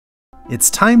It's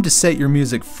time to set your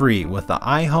music free with the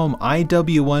iHome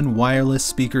iW1 wireless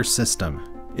speaker system.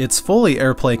 It's fully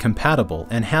Airplay compatible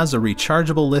and has a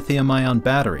rechargeable lithium-ion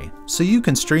battery, so you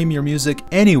can stream your music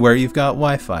anywhere you've got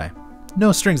Wi-Fi.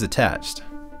 No strings attached.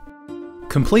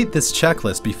 Complete this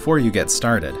checklist before you get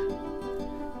started.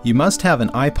 You must have an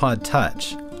iPod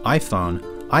Touch, iPhone,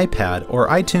 iPad, or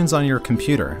iTunes on your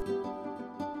computer,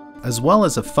 as well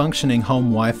as a functioning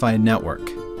home Wi-Fi network.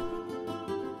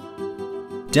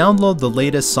 Download the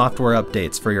latest software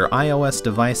updates for your iOS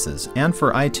devices and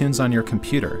for iTunes on your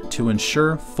computer to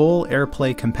ensure full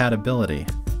Airplay compatibility.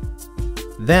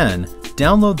 Then,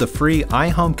 download the free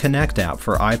iHome Connect app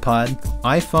for iPod,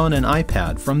 iPhone, and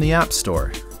iPad from the App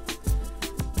Store.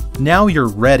 Now you're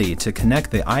ready to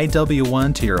connect the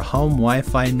iW1 to your home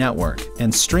Wi-Fi network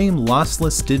and stream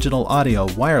lossless digital audio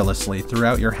wirelessly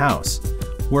throughout your house,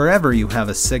 wherever you have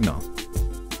a signal.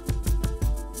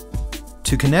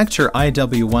 To connect your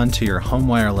iW1 to your home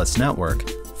wireless network,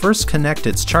 first connect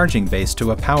its charging base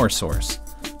to a power source.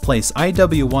 Place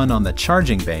iW1 on the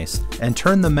charging base and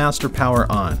turn the master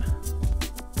power on.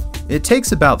 It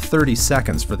takes about 30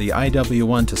 seconds for the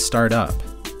iW1 to start up.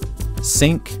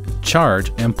 Sync,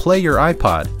 charge, and play your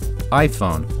iPod,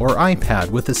 iPhone, or iPad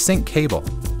with a sync cable.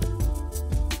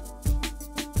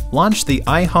 Launch the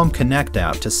iHome Connect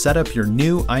app to set up your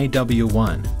new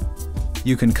iW1.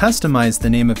 You can customize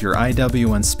the name of your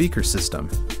iW1 speaker system.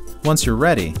 Once you're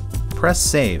ready, press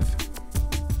Save.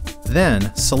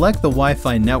 Then, select the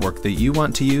Wi-Fi network that you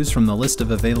want to use from the list of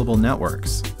available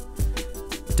networks.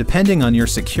 Depending on your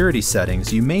security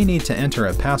settings, you may need to enter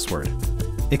a password.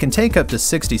 It can take up to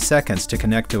 60 seconds to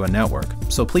connect to a network,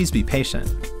 so please be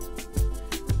patient.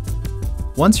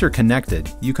 Once you're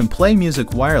connected, you can play music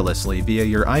wirelessly via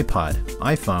your iPod,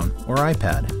 iPhone, or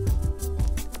iPad.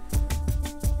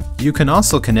 You can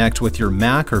also connect with your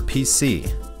Mac or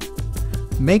PC.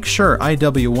 Make sure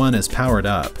iW1 is powered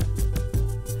up.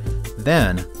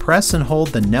 Then, press and hold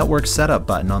the Network Setup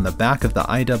button on the back of the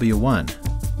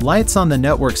iW1. Lights on the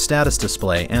network status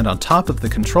display and on top of the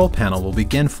control panel will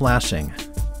begin flashing.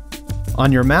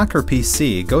 On your Mac or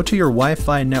PC, go to your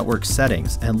Wi-Fi network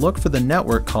settings and look for the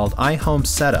network called iHome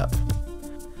Setup.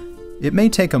 It may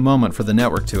take a moment for the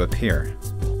network to appear.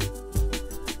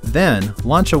 Then,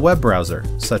 launch a web browser,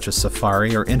 such as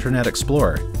Safari or Internet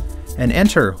Explorer, and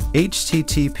enter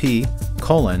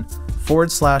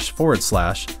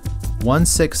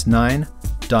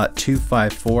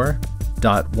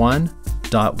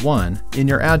http://169.254.1.1 in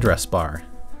your address bar.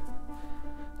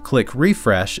 Click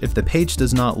Refresh if the page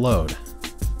does not load.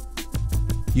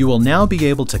 You will now be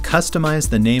able to customize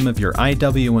the name of your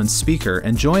iW1 speaker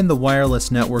and join the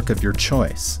wireless network of your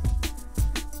choice.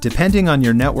 Depending on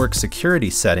your network security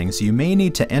settings, you may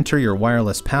need to enter your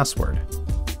wireless password.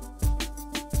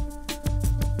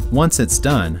 Once it's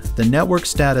done, the network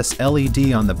status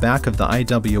LED on the back of the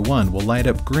iW1 will light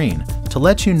up green to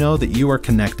let you know that you are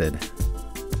connected.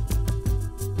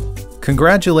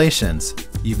 Congratulations!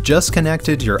 You've just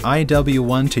connected your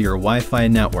iW1 to your Wi-Fi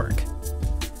network.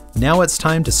 Now it's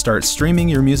time to start streaming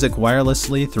your music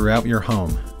wirelessly throughout your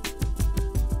home.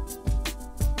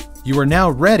 You are now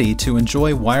ready to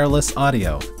enjoy wireless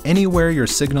audio anywhere your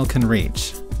signal can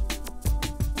reach.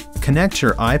 Connect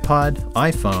your iPod,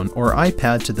 iPhone, or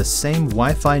iPad to the same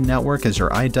Wi-Fi network as your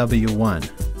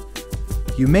iW1.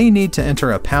 You may need to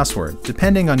enter a password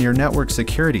depending on your network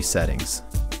security settings.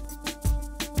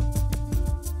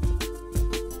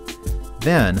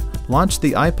 Then, launch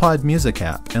the iPod Music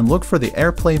app and look for the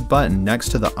Airplay button next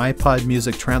to the iPod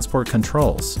Music transport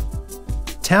controls.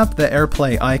 Tap the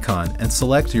Airplay icon and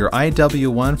select your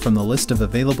iW1 from the list of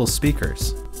available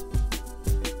speakers.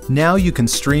 Now you can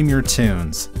stream your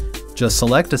tunes. Just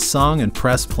select a song and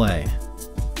press play.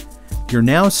 You're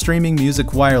now streaming music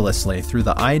wirelessly through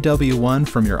the iW1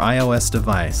 from your iOS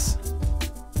device.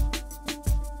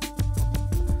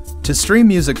 To stream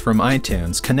music from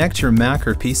iTunes, connect your Mac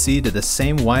or PC to the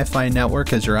same Wi-Fi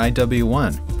network as your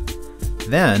iW1.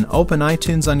 Then, open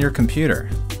iTunes on your computer.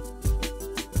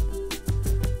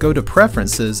 Go to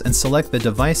Preferences and select the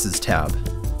Devices tab.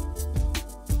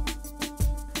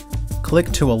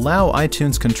 Click to allow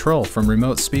iTunes control from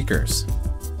remote speakers.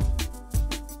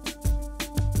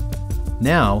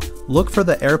 Now, look for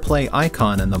the Airplay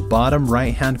icon in the bottom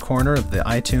right-hand corner of the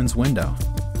iTunes window.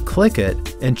 Click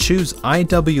it and choose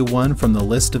iW1 from the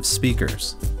list of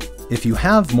speakers. If you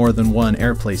have more than one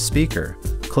Airplay speaker,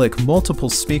 click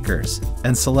Multiple Speakers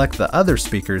and select the other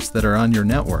speakers that are on your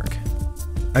network.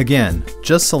 Again,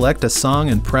 just select a song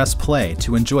and press play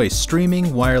to enjoy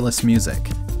streaming wireless music.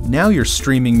 Now you're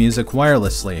streaming music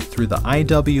wirelessly through the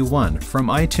iW1 from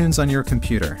iTunes on your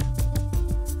computer.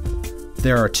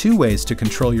 There are two ways to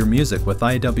control your music with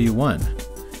iW1.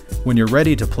 When you're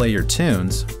ready to play your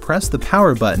tunes, press the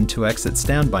power button to exit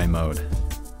standby mode.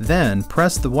 Then,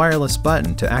 press the wireless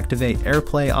button to activate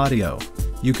Airplay audio.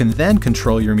 You can then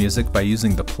control your music by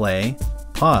using the play,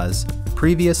 pause,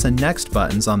 previous and next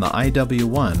buttons on the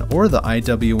iW1 or the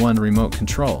iW1 remote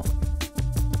control.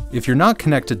 If you're not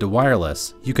connected to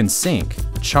wireless, you can sync,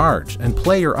 charge, and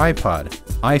play your iPod,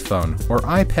 iPhone, or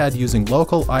iPad using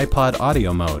local iPod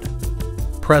audio mode.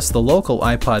 Press the local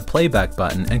iPod playback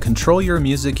button and control your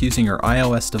music using your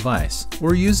iOS device,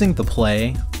 or using the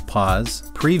play,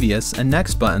 pause, previous, and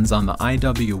next buttons on the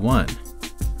iW1.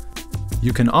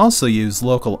 You can also use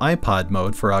local iPod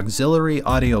mode for auxiliary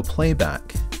audio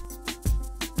playback.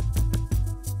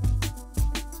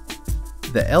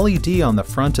 The LED on the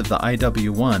front of the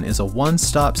iW1 is a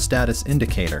one-stop status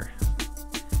indicator.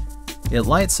 It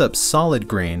lights up solid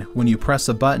green when you press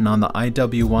a button on the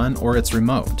iW1 or its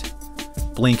remote,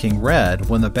 blinking red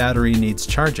when the battery needs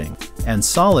charging, and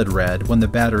solid red when the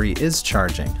battery is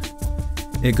charging.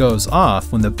 It goes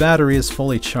off when the battery is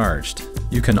fully charged.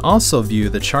 You can also view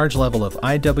the charge level of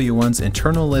iW1's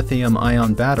internal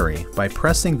lithium-ion battery by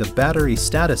pressing the battery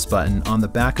status button on the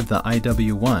back of the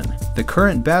iW1. The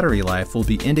current battery life will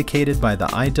be indicated by the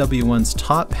iW1's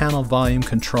top panel volume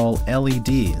control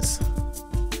LEDs.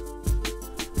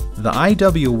 The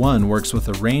iW1 works with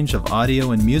a range of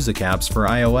audio and music apps for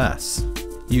iOS.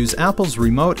 Use Apple's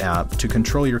Remote app to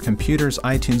control your computer's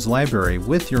iTunes library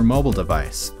with your mobile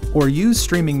device, or use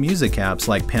streaming music apps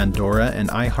like Pandora and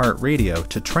iHeartRadio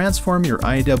to transform your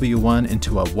iW1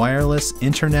 into a wireless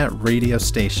internet radio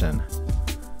station.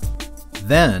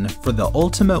 Then, for the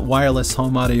ultimate wireless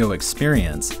home audio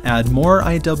experience, add more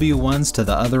iW1s to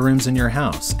the other rooms in your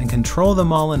house and control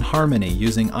them all in harmony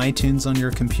using iTunes on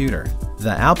your computer. The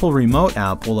Apple Remote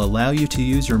app will allow you to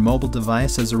use your mobile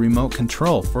device as a remote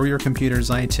control for your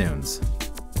computer's iTunes.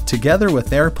 Together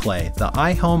with Airplay, the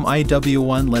iHome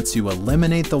iW1 lets you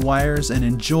eliminate the wires and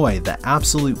enjoy the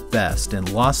absolute best in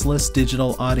lossless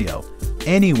digital audio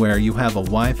anywhere you have a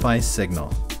Wi-Fi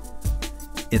signal.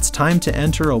 It's time to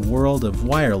enter a world of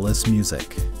wireless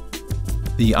music.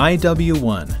 The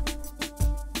iW1.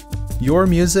 Your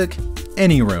music,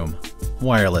 any room,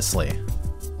 wirelessly.